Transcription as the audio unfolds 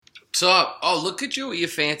What's up? Oh, look at you with your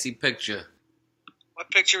fancy picture. What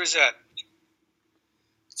picture is that?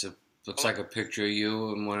 Looks like a picture of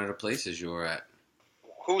you in one of the places you were at.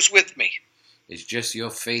 Who's with me? It's just your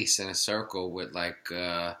face in a circle with I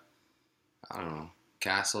don't know,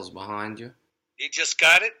 castles behind you. You just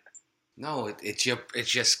got it? No, it's your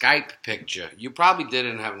Skype picture. You probably did it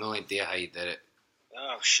and have no idea how you did it.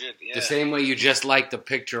 Oh, shit, yeah. The same way you just liked the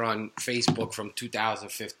picture on Facebook from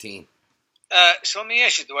 2015. So let me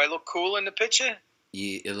ask you, do I look cool in the picture?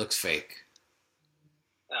 It looks fake.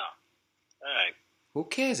 No. All right. Who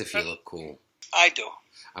cares if you look cool? I do.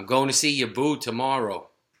 I'm going to see your boo tomorrow.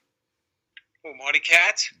 Who, Marty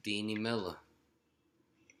Katz? Deanie Miller.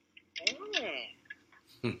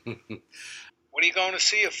 What are you going to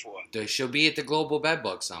see her for? She'll be at the Global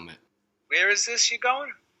Bedbug Summit. Where is this you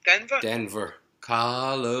going? Denver? Denver,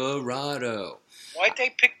 Colorado. Why'd they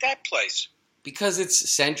pick that place? Because it's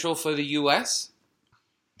central for the U.S.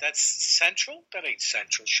 That's central? That ain't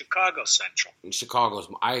central. Chicago central. Chicago's,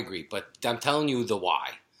 I agree, but I'm telling you the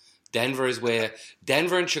why. Denver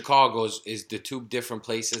and Chicago is the two different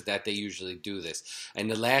places that they usually do this.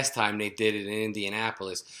 And the last time they did it in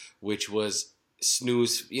Indianapolis, which was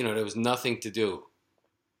snooze, there was nothing to do.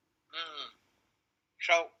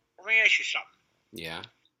 So, let me ask you something. Yeah?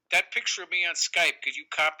 That picture of me on Skype, could you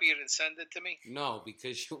copy it and send it to me? No,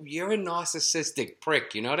 because you're a narcissistic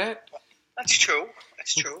prick. You know that? That's true.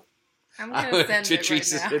 That's true. I'm going to send it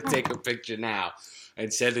Teresa right now. should take a picture now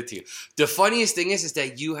and send it to you. The funniest thing is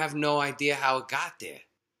that you have no idea how it got there.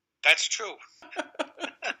 That's true.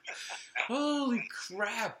 Holy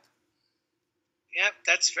crap. Yep,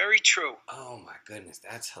 that's very true. Oh my goodness,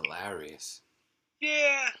 that's hilarious.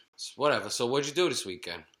 Yeah. Whatever, so what'd you do this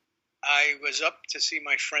weekend? I was up to see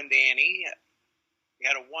my friend Annie. We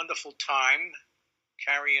had a wonderful time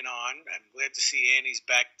carrying on. I'm glad to see Annie's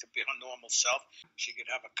back to be her normal self. She could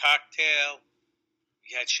have a cocktail.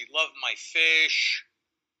 She loved my fish.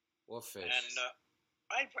 What fish? And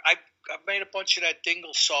I made a bunch of that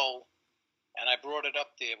dingle sole, and I brought it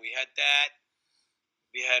up there. We had that.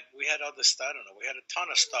 We had other stuff. I don't know. We had a ton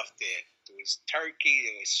of stuff there. There was turkey.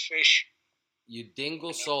 There was fish. Your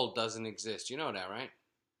dingle sole doesn't exist. You know that, right?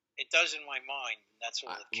 It does in my mind. That's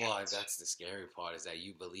all it counts. Well, that's the scary part, is that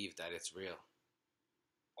you believe that it's real.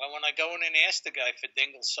 Well, when I go in and ask the guy for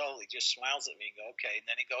dingle sole, he just smiles at me and go, okay. And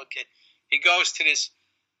then he goes to this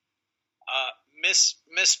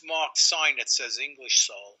mismarked sign that says English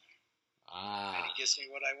sole. Ah. And he gives me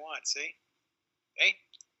what I want, see? Hey?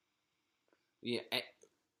 Yeah,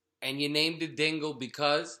 and you named it Dingle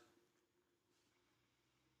because?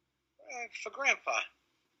 For Grandpa.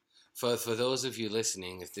 For those of you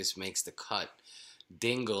listening, if this makes the cut,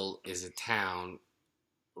 Dingle is a town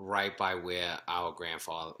right by where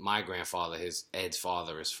my grandfather, Ed's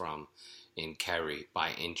father, is from, in Kerry,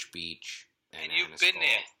 by Inch Beach. And you've been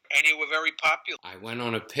there, and you were very popular. I went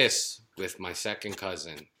on a piss with my second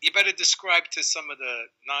cousin. You better describe to some of the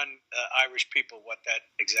non-Irish people what that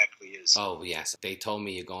exactly is. Oh, yes. They told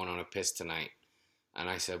me you're going on a piss tonight. And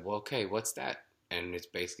I said, well, okay, what's that? And it's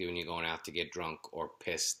basically when you're going out to get drunk or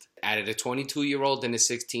pissed. Out of the 22-year-old and the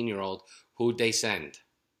 16-year-old, who'd they send?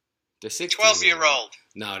 The 12-year-old.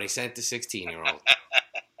 No, they sent the 16-year-old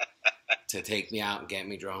to take me out and get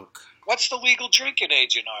me drunk. What's the legal drinking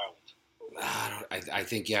age in Ireland? I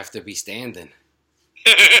think you have to be standing.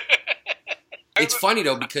 It's funny,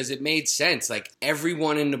 though, because it made sense. Like,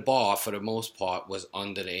 everyone in the bar, for the most part, was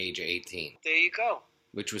under the age of 18. There you go.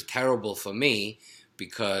 Which was terrible for me,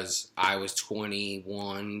 because I was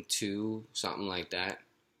 21, 2, something like that.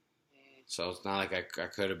 So it's not like I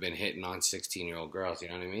could have been hitting on 16-year-old girls, you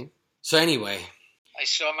know what I mean? So anyway. I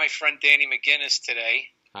saw my friend Danny McGinnis today.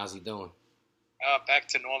 How's he doing? Back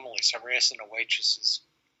to normal. He's harassing the waitresses.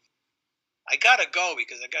 I gotta go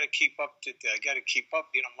because I gotta keep up.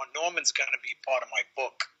 Norman's gonna be part of my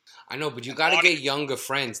book. I know, but you gotta get younger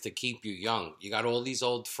friends to keep you young. You got all these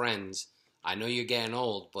old friends. I know you're getting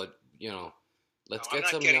old, but let's get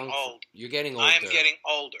some young. Old. You're getting older. I am getting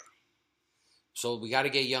older. So we got to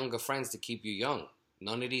get younger friends to keep you young.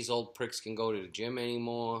 None of these old pricks can go to the gym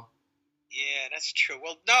anymore. Yeah, that's true.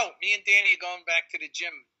 Well, no, me and Danny are going back to the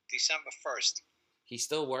gym December 1st. He's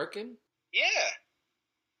still working? Yeah.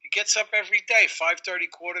 He gets up every day, 5:30,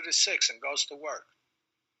 5:45, and goes to work.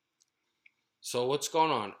 So what's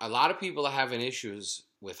going on? A lot of people are having issues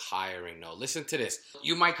with hiring, though. Listen to this.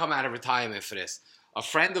 You might come out of retirement for this. A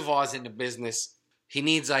friend of ours in the business, he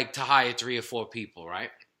needs to hire 3 or 4 people,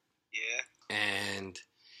 right? Yeah. And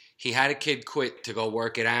he had a kid quit to go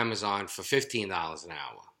work at Amazon for $15 an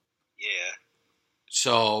hour. Yeah.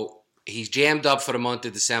 So he's jammed up for the month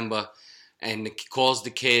of December, and calls the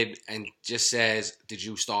kid and just says, "Did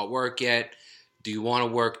you start work yet? Do you want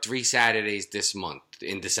to work 3 Saturdays this month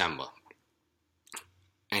in December?"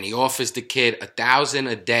 And he offers the kid $1,000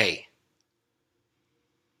 a day.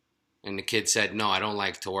 And the kid said, "No, I don't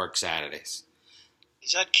like to work Saturdays."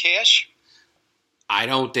 Is that cash? I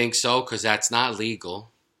don't think so, because that's not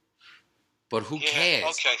legal. But who cares?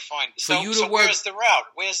 Okay, fine. For you to work, where's the route?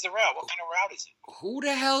 Where's the route? What kind of route is it? who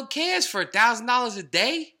the hell cares for $1,000 a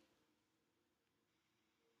day?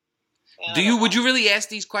 Would you really ask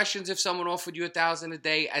these questions if someone offered you $1,000 a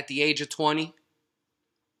day at the age of 20?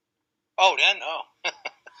 Oh, then no.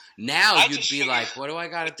 Now you'd be like, "What do I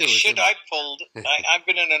got to do?" The shit I pulled, I've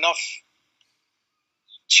been in enough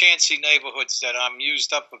chancy neighborhoods that I'm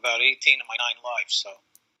used up about 18 of my 9 lives. So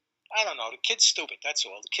I don't know. The kid's stupid. That's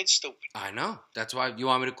all. The kid's stupid. I know. That's why you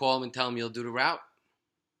want me to call him and tell him you'll do the route?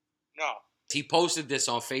 No. He posted this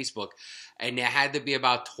on Facebook, and there had to be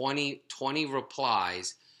about 20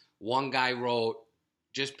 replies. One guy wrote,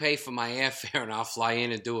 "Just pay for my airfare and I'll fly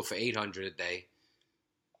in and do it for $800 a day."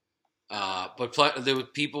 But there were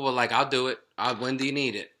people were like, "I'll do it. When do you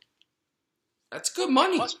need it?" That's good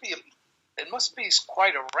money. It must be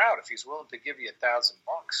quite a route if he's willing to give you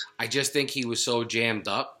 $1,000. I just think he was so jammed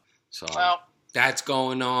up. So that's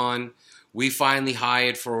going on. We finally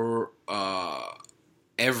hired for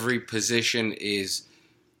every position is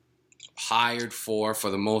hired for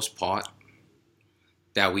the most part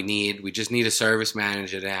that we need. We just need a service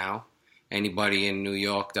manager now. Anybody in New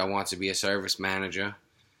York that wants to be a service manager,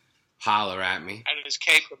 holler at me. And is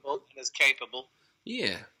capable.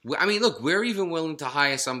 Yeah. I mean, look, we're even willing to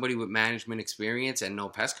hire somebody with management experience and no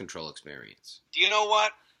pest control experience. Do you know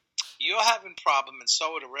what? You're having a problem, and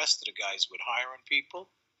so are the rest of the guys with hiring people.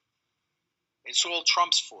 It's all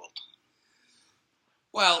Trump's fault.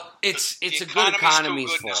 Well, it's a good economy's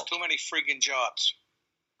fault. There's too many friggin' jobs.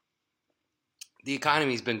 The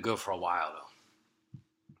economy's been good for a while, though.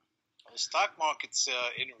 The stock market's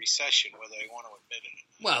in a recession, whether they want to admit it.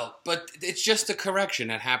 Well, but it's just a correction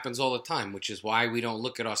that happens all the time, which is why we don't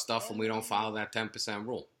look at our stuff and we don't follow that 10%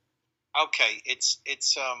 rule. Okay, it's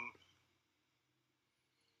a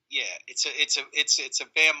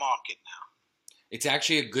bear market now. It's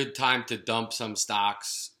actually a good time to dump some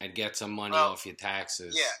stocks and get some money off your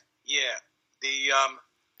taxes. Yeah.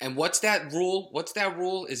 And what's that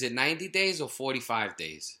rule? Is it 90 days or 45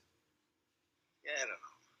 days? Yeah, I don't know.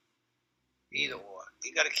 Either or.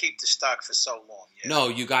 You got to keep the stock for so long. Yeah. No,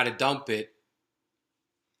 you got to dump it.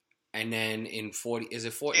 And then in 40, is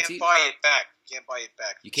it 40? You can't buy it back.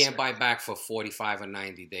 You can't buy back for 45 or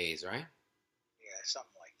 90 days, right? Yeah,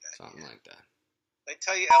 something like that. Something like that. They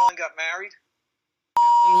tell you Ellen got married?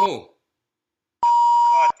 Ellen who? Ellen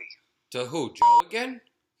McCarthy. To who? Joe again?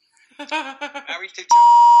 Married to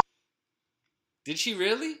Joe. Did she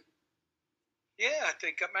really? Yeah, I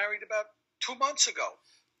think got married about 2 months ago.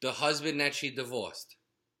 The husband that she divorced?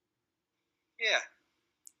 Yeah.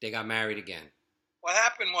 They got married again. What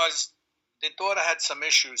happened was the daughter had some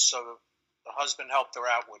issues, so the husband helped her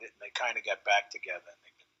out with it, and they kind of got back together.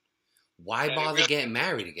 Why bother getting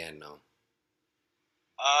married again, though?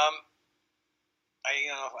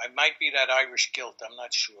 I might be that Irish guilt. I'm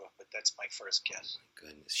not sure, but that's my first guess. Oh my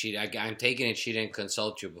goodness, I'm taking it she didn't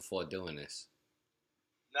consult you before doing this.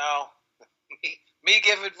 No, me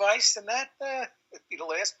give advice, and that would be the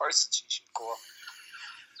last person she should call.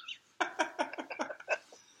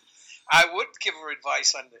 I would give her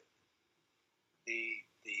advice on the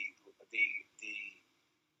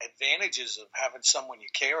advantages of having someone you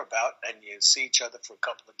care about, and you see each other for a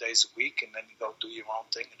couple of days a week, and then you go do your own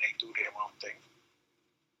thing, and they do their own thing.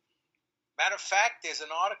 Matter of fact, there's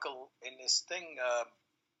an article in this thing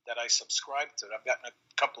that I subscribe to. I've gotten a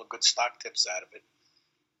couple of good stock tips out of it.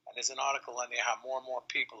 And there's an article on there how more and more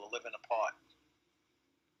people are living apart.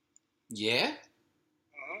 Yeah?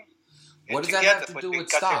 Mm-hmm. What does that have to do with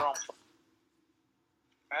stock?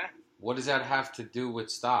 Huh? What does that have to do with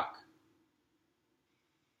stock?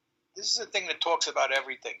 This is a thing that talks about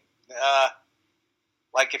everything.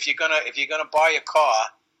 Like if you're gonna buy a car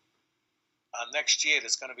next year,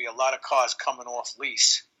 there's going to be a lot of cars coming off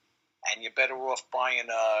lease, and you're better off buying.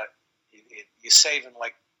 You're saving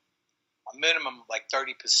like a minimum like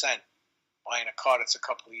 30% buying a car that's a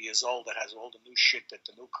couple of years old that has all the new shit that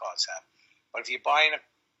the new cars have. But if you're buying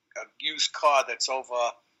a used car that's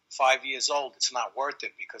over 5 years old, it's not worth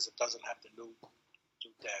it because it doesn't have the new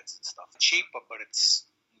doodads and stuff. It's cheaper, but it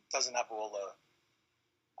doesn't have all the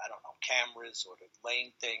cameras or the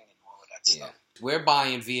lane thing and all of that stuff. We're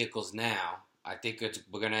buying vehicles now. I think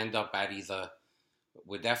we're going to end up at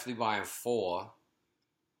we're definitely buying 4.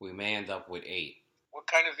 We may end up with 8. What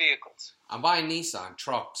kind of vehicles? I'm buying Nissan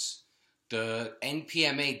trucks. The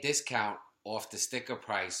NPMA discount off the sticker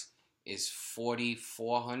price is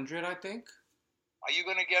 $4,400, I think. Are you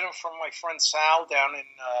going to get them from my friend Sal down in...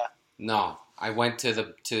 No, I went to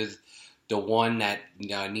the one that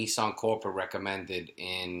Nissan Corporate recommended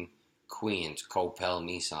in Queens, Copel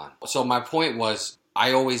Nissan. So my point was,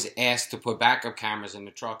 I always ask to put backup cameras in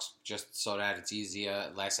the trucks just so that it's easier,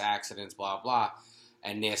 less accidents, blah, blah.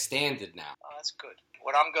 And they're standard now. Oh, that's good.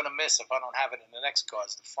 What I'm going to miss if I don't have it in the next car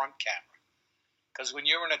is the front camera. Because when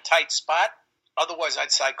you're in a tight spot, otherwise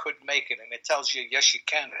I'd say I couldn't make it. And it tells you, yes, you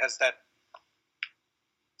can. It has that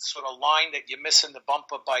sort of line that you're missing the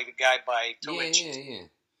bumper by the guy by 2 inches. Yeah.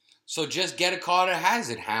 So just get a car that has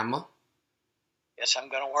it, Hammer. Yes, I'm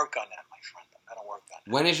going to work on that, my friend. I'm going to work on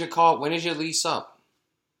that. When is your lease up?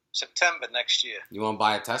 September next year. You want to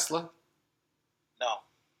buy a Tesla? No.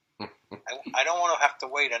 I don't want to have to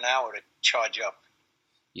wait an hour to charge up.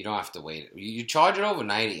 You don't have to wait. You charge it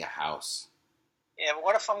overnight at your house. Yeah, but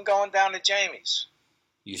what if I'm going down to Jamie's?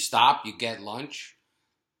 You stop, you get lunch,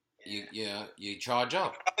 you charge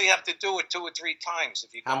up. You probably have to do it 2 or 3 times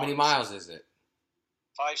if you. How many miles is it?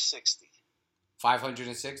 560.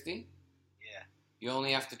 560? Yeah. You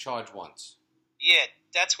only have to charge once. Yeah,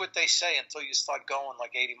 that's what they say until you start going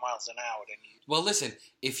like 80 miles an hour. Then Well, listen,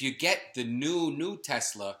 if you get the new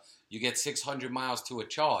Tesla, you get 600 miles to a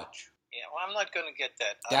charge. Yeah, well, I'm not going to get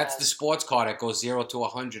that. That's the sports car that goes 0 to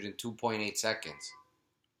 100 in 2.8 seconds.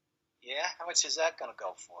 Yeah? How much is that going to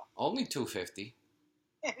go for? Only $250.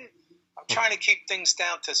 I'm trying to keep things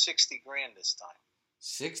down to 60 grand this time.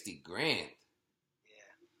 60 grand?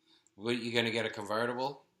 Yeah. What, you going to get a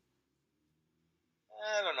convertible?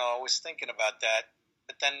 I don't know. I was thinking about that.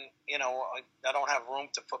 But then, I don't have room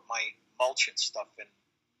to put my mulch and stuff in.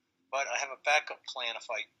 But I have a backup plan. If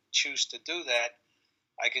I choose to do that,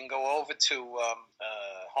 I can go over to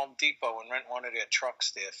Home Depot and rent one of their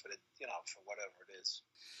trucks there for for whatever it is.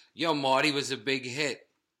 Yo, Marty was a big hit.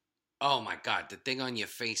 Oh my God, the thing on your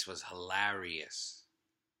face was hilarious.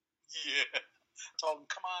 Yeah. I told him,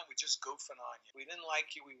 come on, we're just goofing on you. We didn't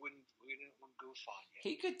like you, we didn't goof on you.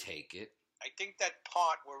 He could take it. I think that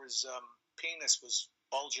part where his penis was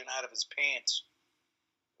bulging out of his pants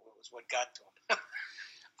was what got to him.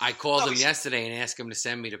 I called him yesterday and asked him to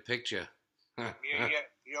send me the picture.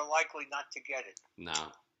 You're likely not to get it. No.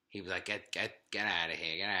 He was like, get out of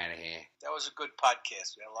here, get out of here. That was a good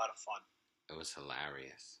podcast. We had a lot of fun. It was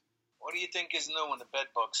hilarious. What do you think is new in the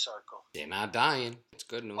bedbug circle? They're not dying. It's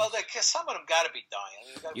good news. Well, some of them got to be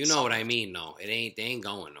dying. You know what I mean, though. They ain't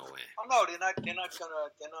going nowhere. Oh no, they're not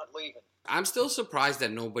leaving. I'm still surprised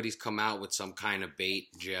that nobody's come out with some kind of bait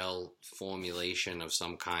gel formulation of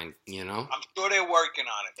some kind. I'm sure they're working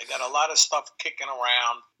on it. They got a lot of stuff kicking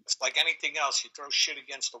around. It's like anything else. You throw shit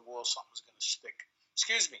against the wall, something's going to stick.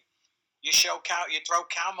 Excuse me. You throw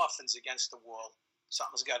cow muffins against the wall,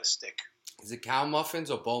 something's got to stick. Is it cow muffins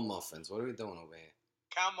or bull muffins? What are we doing over here?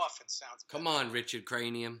 Cow muffins sounds good. Come on, Richard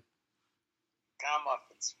Cranium. Cow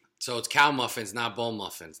muffins. So it's cow muffins, not bull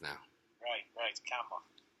muffins now. Right. It's cow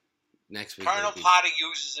muffins. Next week. Colonel Potter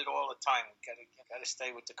uses it all the time. Got to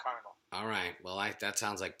stay with the Colonel. All right. Well, that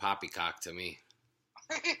sounds like poppycock to me.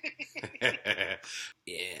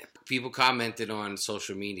 Yeah. People commented on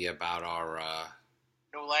social media about our...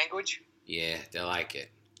 New language? Yeah, they like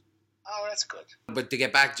it. Oh, that's good. But to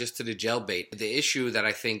get back just to the gel bait, the issue that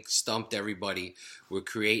I think stumped everybody with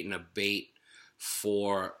creating a bait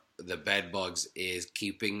for the bed bugs is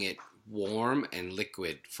keeping it warm and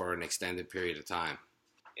liquid for an extended period of time.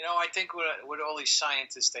 I think with all these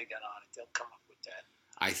scientists they got on it, they'll come up with that.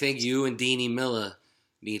 I think you and Deanie Miller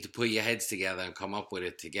need to put your heads together and come up with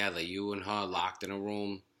it together. You and her locked in a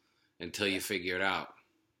room until you figure it out.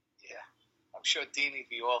 Yeah. I'm sure Deanie'd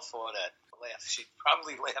be all for that. She'd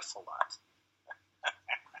probably laugh a lot.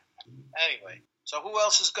 Anyway, so who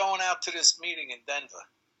else is going out to this meeting in Denver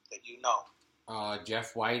that you know?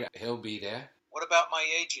 Jeff White, he'll be there. What about my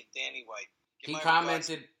agent, Danny White? He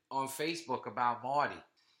commented on Facebook about Marty.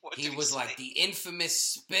 He was like the infamous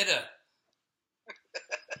spitter.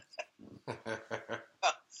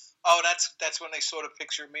 Oh, that's when they saw the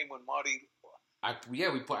picture of me when Marty. I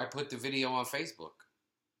put the video on Facebook.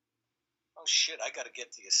 Oh shit! I got to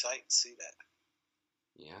get to your site and see that.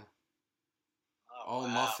 Yeah. Oh, wow.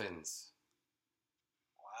 Muffins.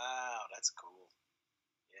 Wow, that's cool.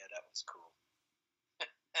 Yeah, that was cool.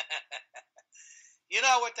 You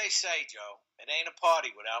know what they say, Joe? It ain't a party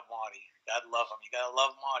without Marty. God love him. You gotta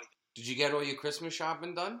love Marty. Did you get all your Christmas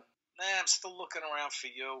shopping done? Nah, I'm still looking around for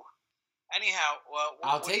you. Anyhow, well,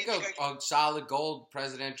 I'll take a solid gold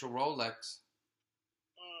presidential Rolex.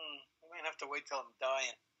 You might have to wait till I'm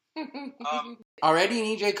dying. Are Eddie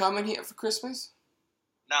and EJ coming here for Christmas?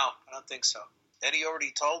 No, I don't think so. Eddie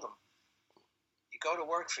already told him, you go to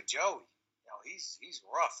work for Joey. You know, he's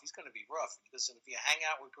rough. He's going to be rough. Listen, if you hang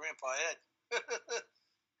out with Grandpa Ed,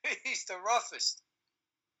 he's the roughest.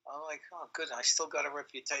 I'm like, oh, good. I still got a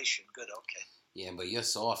reputation. Good, okay. Yeah, but you're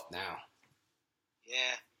soft now.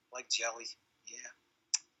 Yeah, like jelly. Yeah.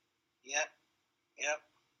 Yep.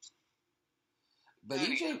 But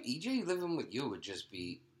EJ living with you would just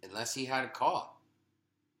be, unless he had a car.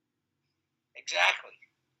 Exactly.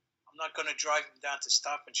 I'm not going to drive him down to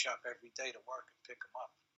Stop and Shop every day to work and pick him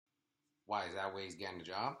up. Why? Is that where he's getting a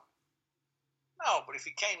job? No, but if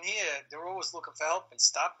he came here, they're always looking for help in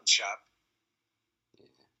Stop and Shop. Yeah.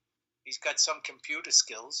 He's got some computer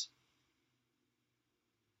skills.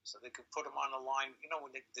 So they could put him on the line. You know,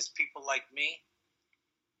 when there's people like me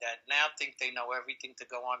that now think they know everything to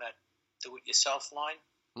go on that do-it-yourself line.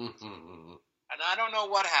 Mm-hmm. And I don't know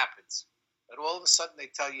what happens. But all of a sudden they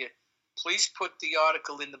tell you, please put the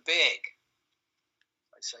article in the bag.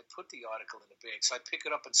 I say, put the article in the bag. So I pick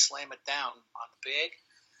it up and slam it down on the bag.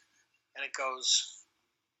 And it goes,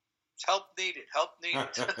 help needed.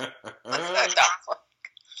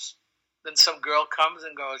 Then some girl comes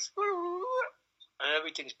and goes, and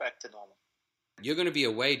everything's back to normal. You're going to be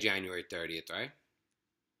away January 30th, right?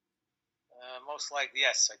 Most likely,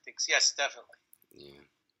 yes. I think, yes, definitely. Yeah.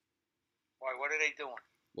 Why, what are they doing?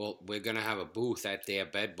 Well, we're going to have a booth at their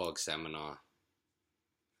bedbug seminar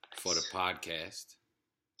for the podcast.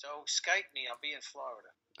 So Skype me. I'll be in Florida.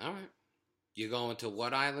 All right. You're going to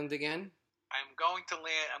what island again? I'm going to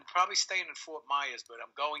land. I'm probably staying in Fort Myers, but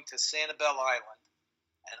I'm going to Sanibel Island,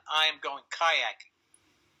 and I'm going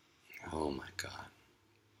kayaking. Oh, my God.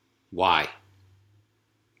 Why?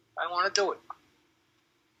 I want to do it.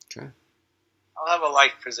 Okay. I'll have a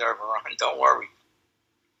life preserver on. Don't worry.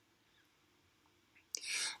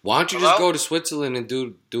 Why don't you just go to Switzerland and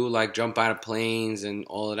do like jump out of planes and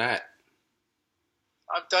all of that?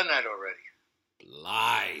 I've done that already.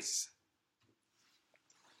 Lies.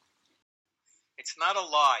 It's not a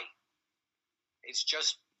lie. It's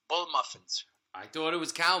just bull muffins. I thought it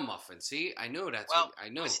was cow muffins. See, I knew that's what I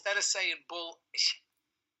know. Instead of saying bull,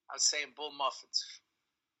 I was saying bull muffins.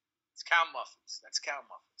 It's cow muffins. That's cow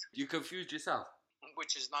muffins. You confused yourself.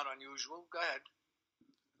 Which is not unusual. Go ahead.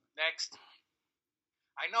 Next.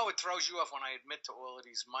 I know it throws you off when I admit to all of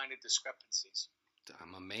these minor discrepancies.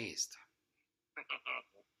 I'm amazed.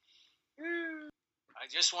 I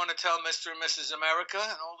just want to tell Mr. and Mrs. America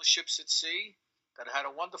and all the ships at sea that I had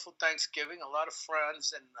a wonderful Thanksgiving. A lot of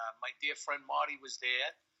friends, and my dear friend Marty was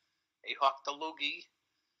there. He hocked a loogie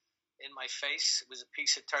in my face. It was a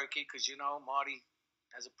piece of turkey because, you know, Marty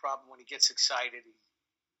has a problem when he gets excited.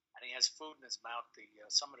 And he has food in his mouth.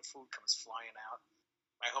 Some of the food comes flying out.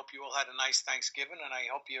 I hope you all had a nice Thanksgiving, and I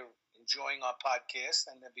hope you're enjoying our podcast,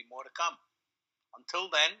 and there'll be more to come.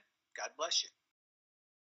 Until then, God bless you.